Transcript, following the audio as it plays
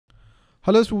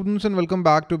Hello students and welcome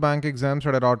back to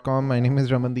bankexamstudy.com. My name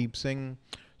is Ramandeep Singh.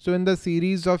 So in the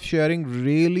series of sharing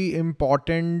really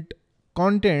important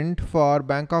content for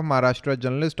Bank of Maharashtra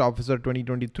Generalist Officer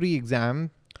 2023 exam.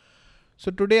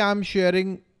 So today I'm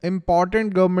sharing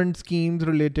important government schemes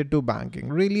related to banking.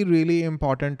 Really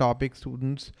important topic,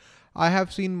 students. I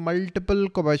have seen multiple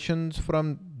questions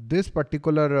from this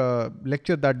particular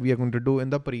lecture that we are going to do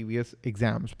in the previous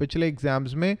exams. पिछले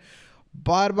exams में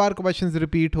बार बार questions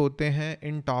repeat होते हैं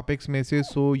इन topics में से,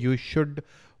 so you should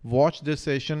watch this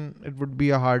session. It would be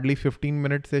a hardly 15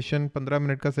 minute session, 15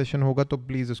 minute का session होगा, तो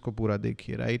please इसको पूरा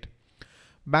देखिए. Right,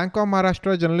 bank of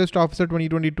Maharashtra journalist officer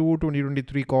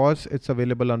 2022-2023 course. It's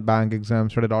available on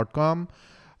bankexamstudy.com.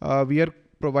 We are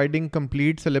providing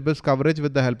complete syllabus coverage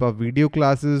with the help of video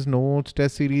classes, notes,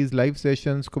 test series, live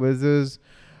sessions, quizzes.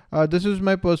 This is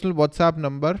my personal WhatsApp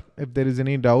number. If there is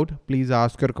any doubt, please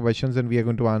ask your questions and we are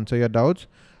going to answer your doubts.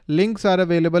 Links are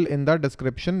available in the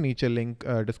description. नीचे link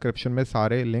description में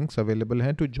सारे links available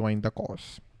हैं to join the course.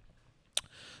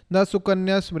 The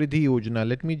Sukanya Smriddhi Yojana.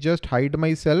 Let me just hide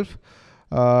myself.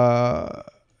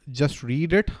 Just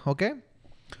read it. Okay.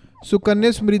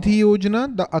 Sukanya Smriddhi Yojana.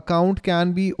 The account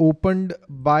can be opened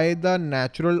by the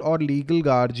natural or legal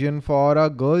guardian for a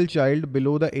girl child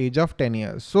below the age of 10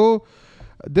 years. So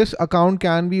this account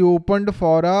can be opened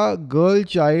for a girl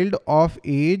child of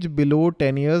age below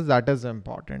 10 years. That is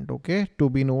important. Okay. To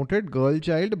be noted, girl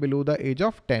child below the age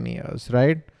of 10 years,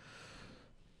 right?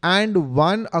 And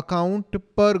one account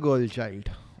per girl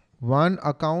child. One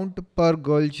account per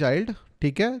girl child.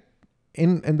 ठीक है?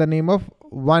 In the name of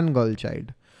one girl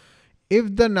child.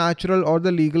 If the natural or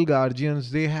the legal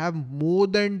guardians, they have more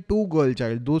than two girl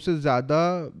child, दो से ज़्यादा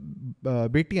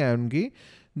बेटियां हैं उनकी,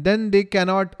 then they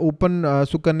cannot open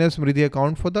Sukanya Smriddhi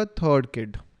account for the third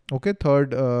kid. Okay,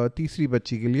 third तीसरी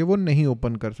बच्ची के लिए वो नहीं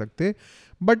open कर सकते.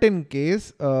 But in case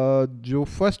जो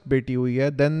first बेटी हुई है,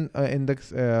 then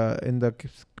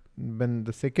when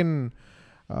the second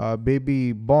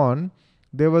baby born,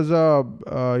 there was a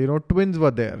twins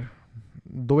were there.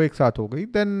 दो एक साथ हो गई.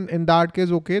 Then in that case,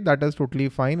 okay, that is totally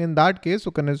fine. In that case,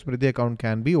 Sukanya Smriddhi account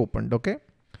can be opened. Okay.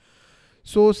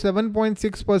 So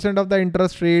 7.6% of the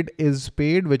interest rate is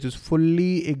paid, which is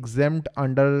fully exempt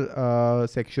under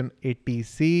section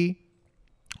 80C.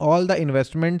 All the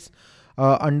investments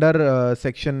under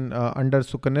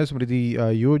Sukanya Smriddhi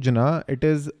Yojana, it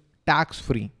is tax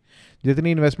free.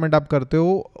 जितनी investment आप करते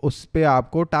हो उस पे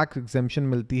आपको tax exemption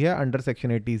मिलती है under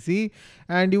section 80C,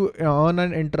 and you earn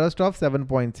an interest of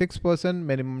 7.6%,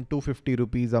 minimum 250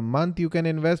 rupees a month you can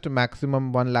invest,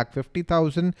 maximum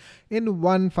 1,50,000 in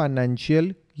one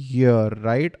financial year,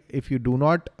 right? If you do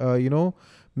not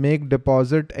make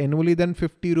deposit annually, then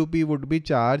 50 rupee would be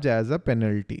charged as a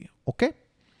penalty. Okay.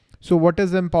 So what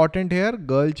is important here?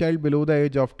 Girl child below the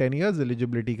age of 10 years,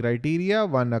 eligibility criteria,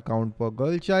 one account per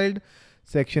girl child.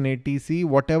 Section 80C,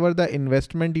 whatever the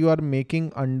investment you are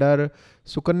making under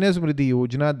Sukanya Smriddhi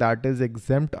Yojana, that is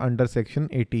exempt under section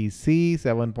 80C.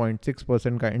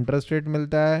 7.6% का interest rate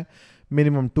मिलता है,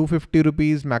 minimum 250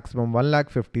 rupees, maximum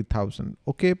 1,50,000.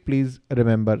 Okay, please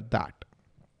remember that.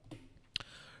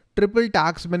 Triple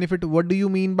tax benefit. What do you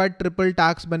mean by triple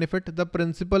tax benefit? The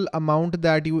principal amount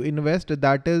that you invest,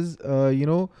 that is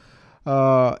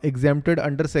exempted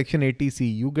under section 80C.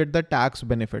 You get the tax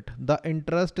benefit. The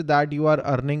interest that you are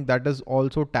earning, that is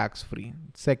also tax free.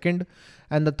 Second,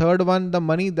 and the third one, the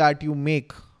money that you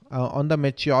make on the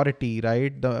maturity,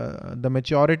 right? The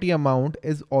maturity amount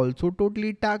is also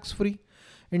totally tax free.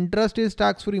 Interest is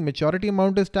tax free, maturity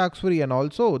amount is tax free, and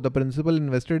also the principal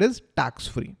invested is tax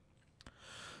free.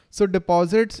 So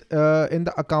deposits in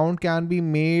the account can be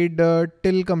made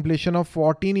till completion of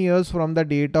 14 years from the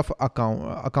date of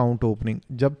account opening.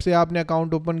 जब से आपने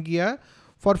account open किया है,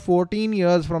 for 14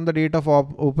 years from the date of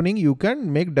opening, you can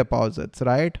make deposits,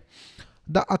 right?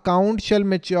 The account shall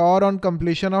mature on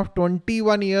completion of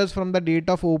 21 years from the date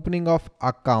of opening of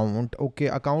account. Okay,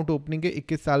 account opening के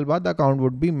 21 साल बाद account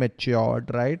would be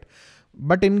matured, right?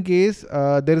 But in case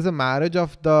there is a marriage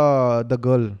of the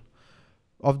girl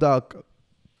of the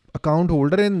account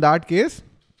holder, in that case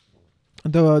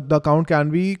the account can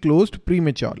be closed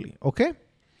prematurely. Okay.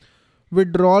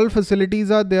 Withdrawal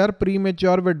facilities are there.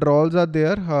 Premature withdrawals are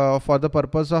there for the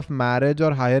purpose of marriage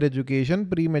or higher education.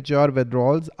 Premature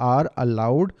withdrawals are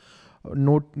allowed.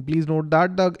 Please note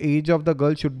that the age of the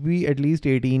girl should be at least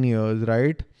 18 years,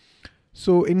 right?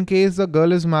 So in case the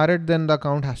girl is married, then the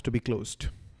account has to be closed.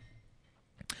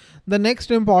 The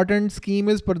next important scheme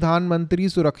is Pradhan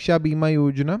Mantri Suraksha Bima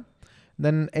Yojana.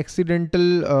 Then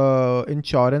accidental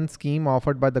insurance scheme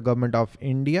offered by the government of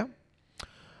India.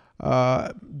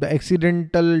 The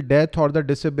accidental death और the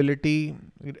disability,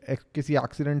 किसी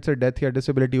accident से death या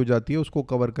disability हो जाती है उसको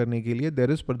cover करने के लिए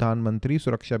देयर इज प्रधानमंत्री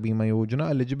सुरक्षा बीमा योजना.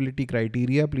 Eligibility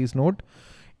criteria please note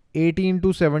 18 to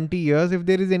 70 years. If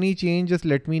there is any change, just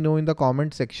let me know in the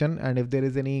comment section, and if there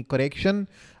is any correction,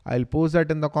 I'll post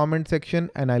that in the comment section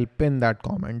and I'll pin that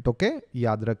comment. Okay,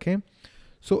 yaad rakhein.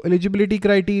 So eligibility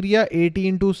criteria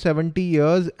 18 to 70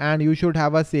 years and you should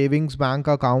have a savings bank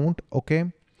account. Okay,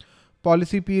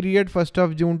 policy period 1st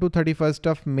of June to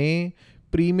 31st of May.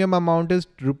 Premium amount is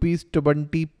rupees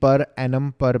 20 per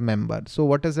annum per member. So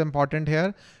what is important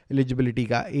here? Eligibility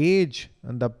ka age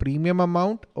and the premium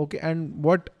amount. Okay, and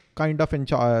what kind of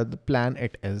plan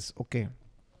it is. Okay,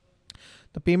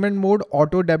 the payment mode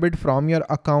auto debit from your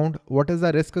account. What is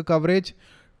the risk coverage?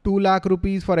 2 lakh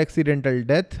rupees for accidental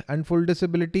death and full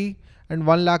disability and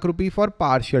 1 lakh rupee for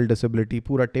partial disability.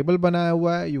 Pura table banaya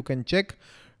hua hai, you can check.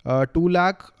 2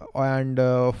 lakh and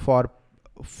for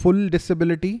full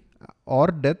disability or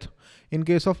death. In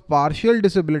case of partial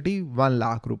disability 1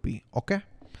 lakh rupee. Okay,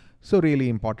 so really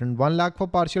important, 1 lakh for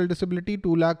partial disability,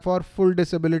 2 lakh for full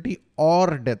disability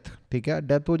or death. ठीक है,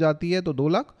 death हो जाती है तो 2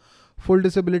 lakh, full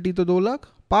disability तो 2 lakh,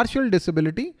 partial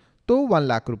disability तो 1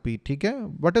 lakh rupee. ठीक है,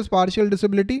 what is partial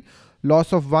disability?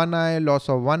 Loss of one eye, loss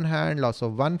of one hand, loss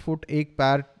of one foot, एक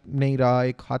पैर नहीं रहा,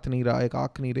 एक हाथ नहीं रहा, एक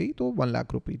आँख नहीं रही, तो 1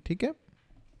 lakh rupee. ठीक है.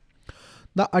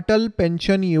 The Atal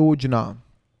Pension Yojana.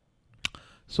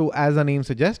 So as the name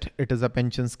suggests, it is a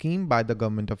pension scheme by the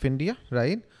government of India,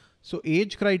 right? So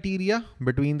age criteria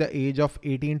between the age of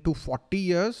 18 to 40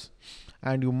 years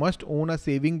and you must own a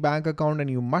saving bank account and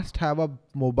you must have a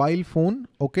mobile phone,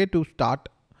 okay, to start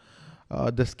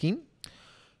the scheme.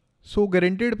 So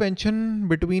guaranteed pension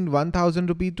between 1,000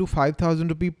 rupee to 5,000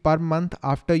 rupee per month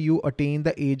after you attain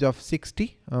the age of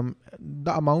 60.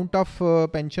 The amount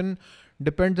of pension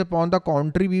depends upon the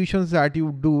contributions that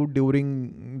you do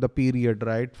during the period,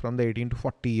 right? From the 18 to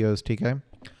 40 years. Okay.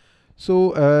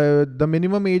 So the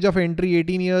minimum age of entry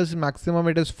 18 years, maximum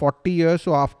it is 40 years.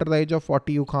 So after the age of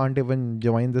 40, you can't even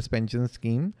join this pension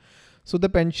scheme. So the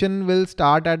pension will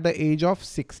start at the age of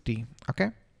 60. Okay.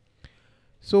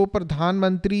 So Pradhan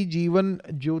Mantri Jeevan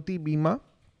Jyoti Bima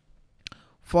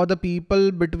for the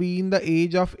people between the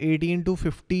age of 18 to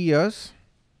 50 years.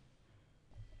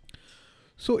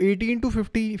 So 18 to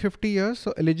 50 years,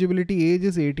 so eligibility age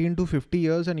is 18 to 50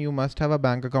 years and you must have a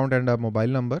bank account and a mobile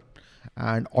number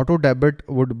and auto debit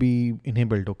would be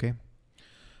enabled. Okay.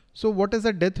 So what is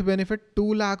the death benefit?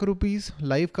 2 lakh rupees,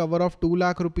 life cover of 2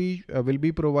 lakh rupees will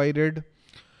be provided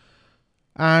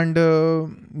and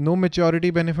no maturity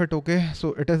benefit. Okay.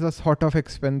 So it is a sort of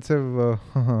expensive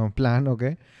plan.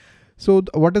 Okay. So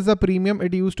what is the premium?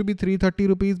 It used to be 330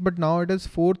 rupees, but now it is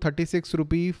 436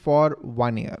 rupee for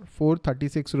 1 year.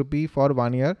 436 rupee for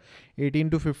 1 year.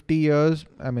 18 to 50 years,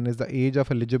 I mean, is the age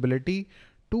of eligibility.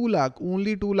 2 lakh,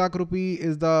 only 2 lakh rupee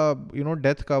is the,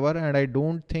 death cover. And I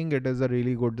don't think it is a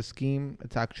really good scheme.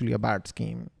 It's actually a bad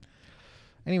scheme.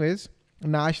 Anyways,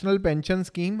 National Pension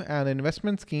Scheme, an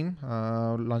investment scheme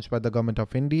launched by the government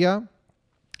of India.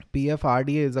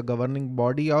 PFRDA is a governing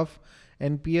body of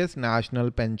NPS,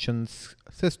 National Pension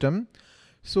System.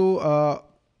 So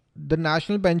the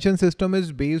National Pension System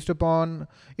is based upon,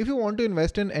 if you want to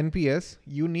invest in NPS,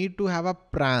 you need to have a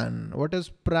PRAN. What is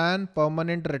PRAN?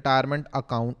 Permanent Retirement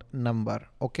Account Number.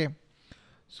 Okay.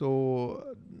 So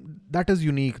that is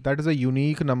unique. That is a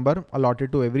unique number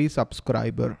allotted to every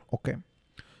subscriber. Okay.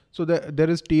 So there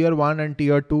is tier 1 and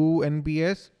tier 2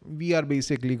 NPS. We are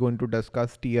basically going to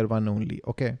discuss tier 1 only.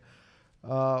 Okay.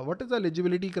 What is the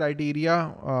eligibility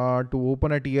criteria to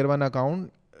open a tier 1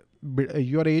 account?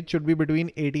 Your age should be between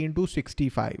 18 to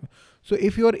 65. So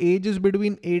if your age is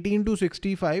between 18 to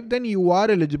 65, then you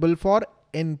are eligible for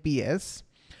NPS.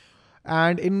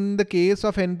 And in the case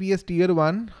of NPS tier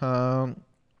 1,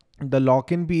 the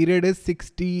lock-in period is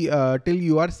 60 till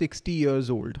you are 60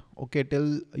 years old. Okay,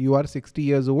 till you are 60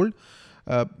 years old,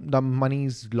 the money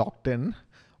is locked in.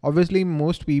 Obviously,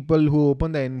 most people who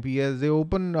open the NPS, they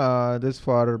open this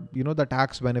for, the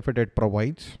tax benefit it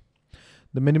provides.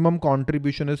 The minimum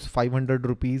contribution is 500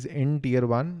 rupees in tier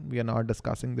 1. We are not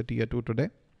discussing the tier 2 today.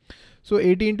 So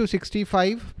 18 to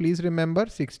 65, please remember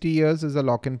 60 years is a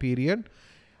lock-in period.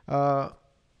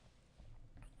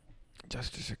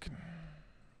 Just a second.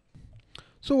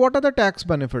 So what are the tax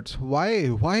benefits?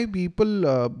 Why people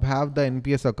have the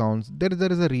NPS accounts? There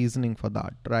is a reasoning for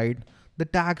that, right? The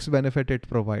tax benefit it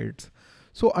provides.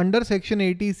 So under section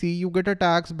 80C, you get a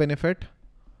tax benefit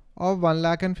of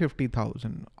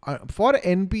 1,50,000. For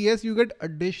NPS, you get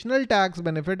additional tax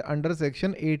benefit under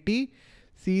section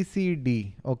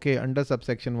 80CCD. Okay, under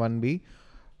subsection 1B,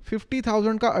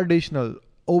 50,000 ka additional.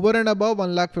 Over and above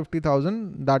 1,50,000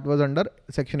 that was under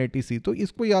section 80C। तो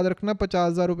इसको याद रखना,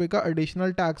 50,000 रुपये का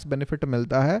additional tax benefit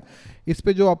मिलता है। इस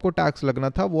पे जो आपको टैक्स लगना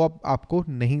था वो आपको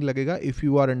नहीं लगेगा if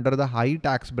you are under the high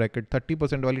tax bracket.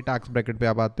 30% वाली टैक्स ब्रैकेट पे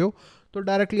आप आते हो तो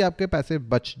डायरेक्टली आपके पैसे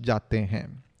बच जाते हैं,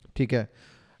 ठीक है।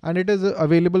 And it is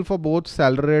available for both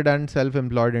salaried and self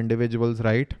employed individuals,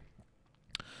 right.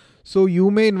 So you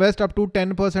may invest up to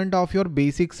 10% of your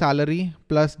basic salary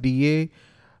plus DA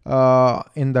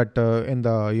in the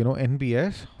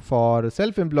NPS. For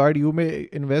self-employed, you may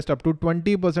invest up to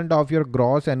 20% of your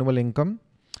gross annual income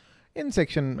in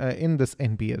this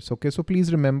NPS. Okay, so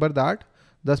please remember that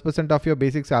 10% of your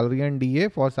basic salary and DA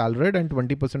for salaried and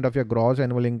 20% of your gross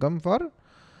annual income for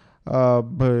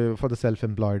the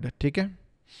self-employed. ठीक है.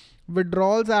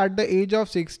 Withdrawals at the age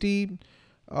of 60.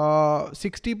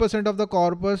 60% of the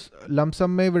corpus lump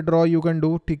sum में withdraw you can do,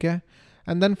 ठीक है,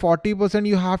 and then 40%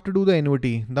 you have to do the annuity,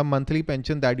 the monthly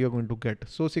pension that you're going to get.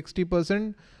 So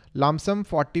 60% lump sum,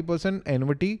 40%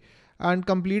 annuity and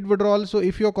complete withdrawal. So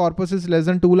if your corpus is less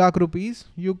than 2 lakh rupees,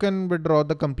 you can withdraw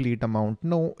the complete amount,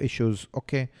 no issues,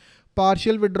 okay.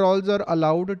 Partial withdrawals are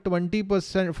allowed.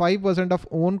 20%, 5% of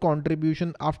own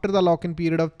contribution after the lock-in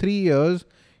period of 3 years,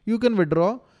 you can withdraw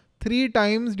 3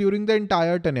 times during the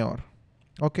entire tenure.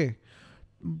 Okay,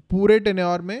 पूरे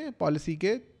tenure में policy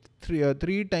के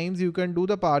 3 times you can do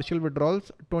the partial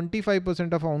withdrawals,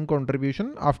 25% of own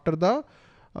contribution after the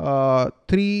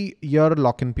 3-year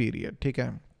lock-in period, ठीक है.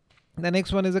 The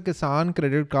next one is a Kisan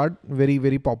credit card, very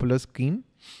very popular scheme.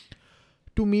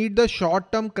 To meet the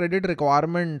short-term credit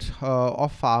requirements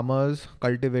of farmers,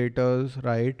 cultivators,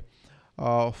 right,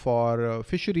 for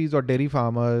fisheries or dairy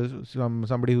farmers,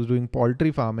 somebody who's doing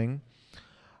poultry farming,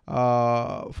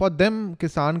 for them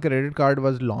Kisan credit card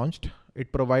was launched.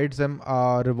 It provides them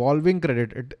revolving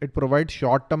credit. It provides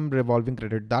short-term revolving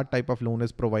credit. That type of loan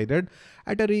is provided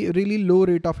at a really low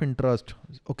rate of interest.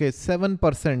 Okay,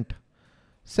 7%.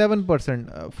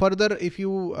 7%. Further, if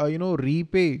you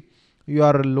repay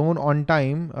your loan on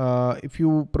time, if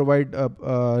you provide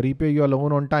repay your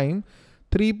loan on time,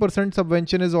 3%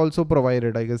 subvention is also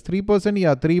provided. I guess 3%.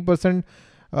 Yeah, 3%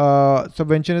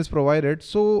 subvention is provided.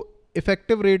 So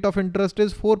effective rate of interest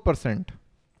is 4%.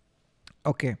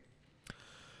 Okay.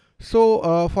 So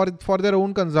for their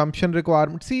own consumption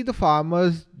requirement, see, the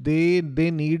farmers, they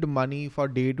need money for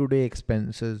day-to-day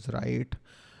expenses, right?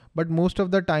 But most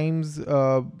of the times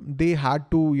they had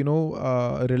to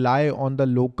rely on the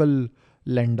local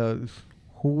lenders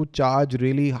who charge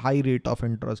really high rate of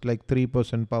interest, like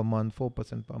 3% per month,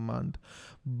 4% per month.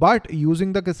 But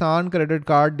using the Kisan credit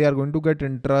card, they are going to get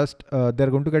interest. They are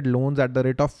going to get loans at the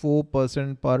rate of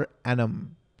 4% per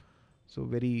annum. So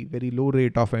very very low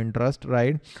rate of interest,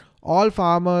 right? All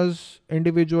farmers,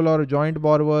 individual or joint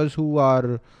borrowers who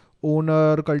are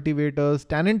owner, cultivators,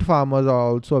 tenant farmers are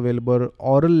also available.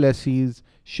 Oral lessees,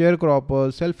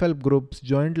 sharecroppers, self-help groups,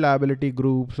 joint liability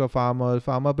groups of farmers,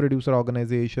 farmer producer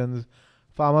organizations,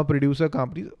 farmer producer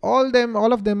companies,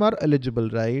 all of them are eligible,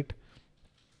 right?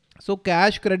 So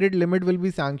cash credit limit will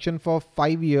be sanctioned for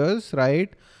 5 years,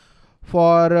 right?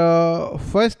 For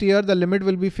first year, the limit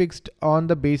will be fixed on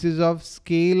the basis of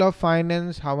scale of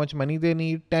finance, how much money they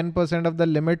need, 10% of the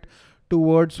limit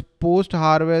towards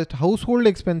post-harvest household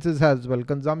expenses as well,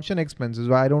 consumption expenses.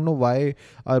 I don't know why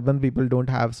urban people don't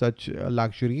have such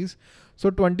luxuries.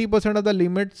 So 20% of the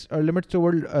limits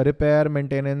toward repair,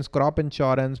 maintenance, crop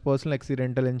insurance, personal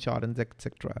accidental insurance,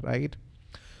 etc. Right?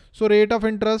 So rate of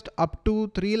interest up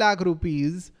to 3 lakh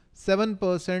rupees,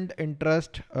 7%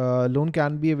 interest. Loan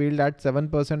can be availed at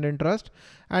 7% interest,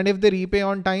 and if they repay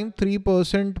on time,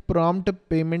 3% prompt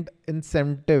payment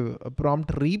incentive,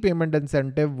 prompt repayment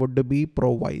incentive would be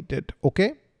provided.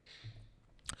 Okay.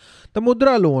 The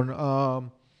Mudra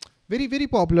loan. Very, very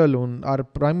popular loan. Our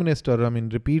Prime Minister,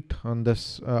 repeat on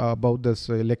this about this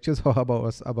lectures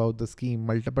about the scheme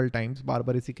multiple times.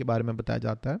 बार-बार इसी के बारे में बताया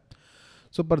जाता है.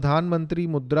 So प्रधानमंत्री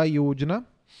मुद्रा योजना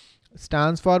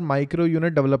stands for Micro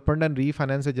Unit Development and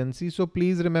Refinance Agency. So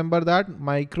please remember that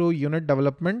Micro Units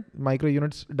Development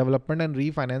and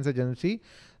Refinance Agency.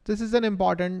 This is an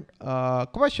important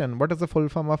question. What is the full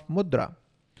form of Mudra?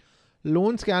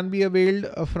 Loans can be availed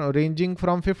ranging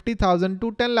from 50,000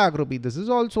 to 10 lakh rupees. This is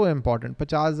also important.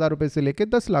 50,000 रुपए से लेके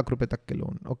 10 लाख रुपए तक के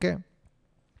loan. Okay.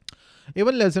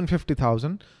 Even less than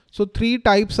 50,000. So 3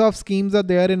 types of schemes are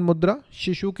there in Mudra: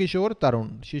 Shishu, Kishore,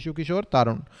 Tarun. Shishu, Kishore,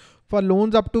 Tarun. For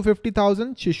loans up to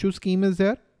 50,000, Shishu scheme is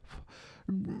there.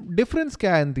 Difference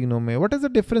क्या है इन तीनों में? What is the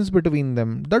difference between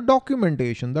them? The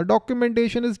documentation. The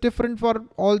documentation is different for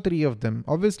all three of them.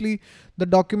 Obviously, the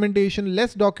documentation,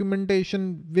 less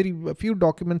documentation, very few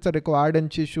documents are required in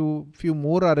Shishu, few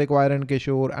more are required in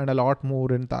Kishore, and a lot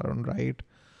more in Tarun, right?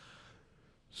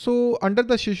 So under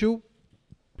the Shishu,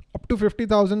 up to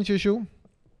 50,000 Shishu,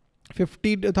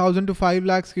 50,000 to 5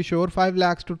 lakhs Kishore, 5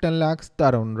 lakhs to 10 lakhs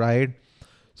Tarun, right?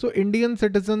 So Indian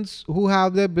citizens who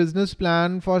have their business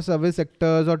plan for service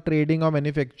sectors or trading or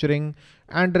manufacturing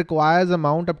and requires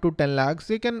amount up to 10 lakhs,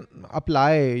 they can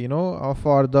apply,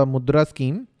 for the Mudra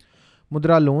scheme,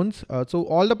 Mudra loans. So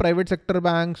all the private sector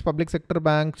banks, public sector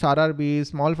banks, RRBs,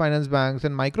 small finance banks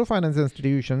and microfinance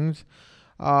institutions,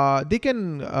 they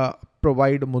can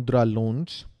provide Mudra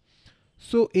loans.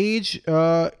 So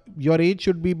your age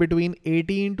should be between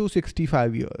 18 to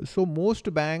 65 years. So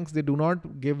most banks, they do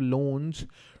not give loans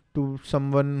to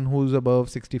someone who's above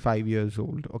 65 years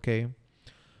old. Okay.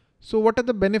 So what are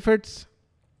the benefits?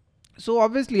 So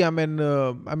obviously, in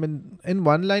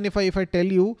one line, if I tell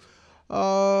you,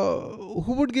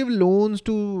 who would give loans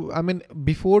to,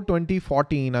 before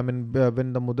 2014, when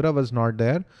the Mudra was not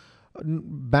there,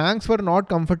 banks were not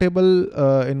comfortable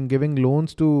in giving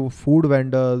loans to food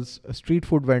vendors, street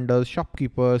food vendors,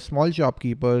 shopkeepers, small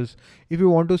shopkeepers. If you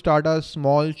want to start a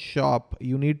small shop,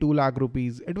 you need 2 lakh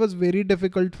rupees. It was very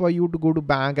difficult for you to go to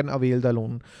bank and avail the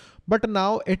loan. But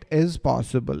now it is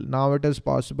possible. Now it is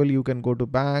possible. You can go to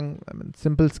bank.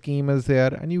 Simple scheme is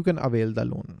there and you can avail the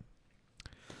loan.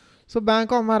 So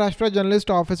Bank of Maharashtra Generalist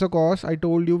Officer course, I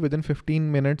told you within 15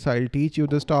 minutes I'll teach you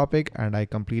this topic, and I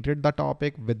completed the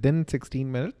topic within 16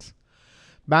 minutes.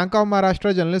 Bank of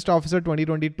Maharashtra Generalist Officer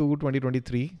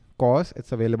 2022-2023 course,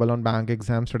 it's available on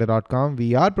bankexamstudy.com.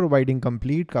 We are providing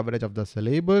complete coverage of the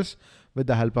syllabus with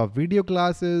the help of video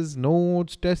classes,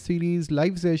 notes, test series,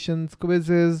 live sessions,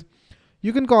 quizzes.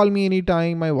 You can call me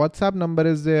anytime. My WhatsApp number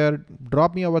is there.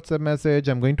 Drop me a WhatsApp message.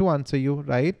 I'm going to answer you,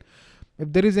 right?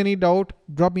 If there is any doubt,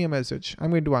 drop me a message. I'm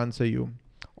going to answer you.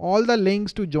 All the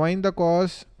links to join the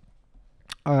course,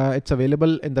 it's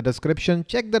available in the description.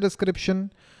 Check the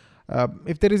description.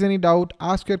 If there is any doubt,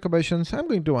 ask your questions. I'm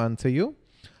going to answer you.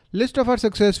 List of our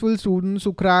successful students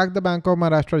who cracked the Bank of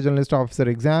Maharashtra Generalist Officer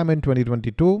exam in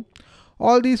 2022.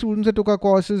 All these students that took our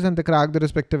courses and they cracked the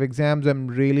respective exams, I'm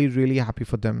really, really happy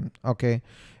for them. Okay.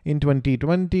 In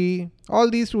 2020, all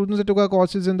these students that took our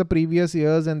courses in the previous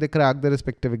years and they cracked the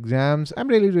respective exams, I'm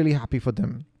really, really happy for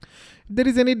them. If there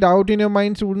is any doubt in your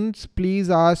mind, students,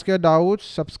 please ask your doubts,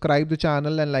 subscribe the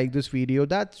channel and like this video.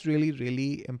 That's really,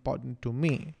 really important to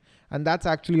me. And that's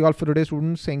actually all for today,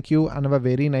 students. Thank you and have a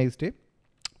very nice day.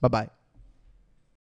 Bye-bye.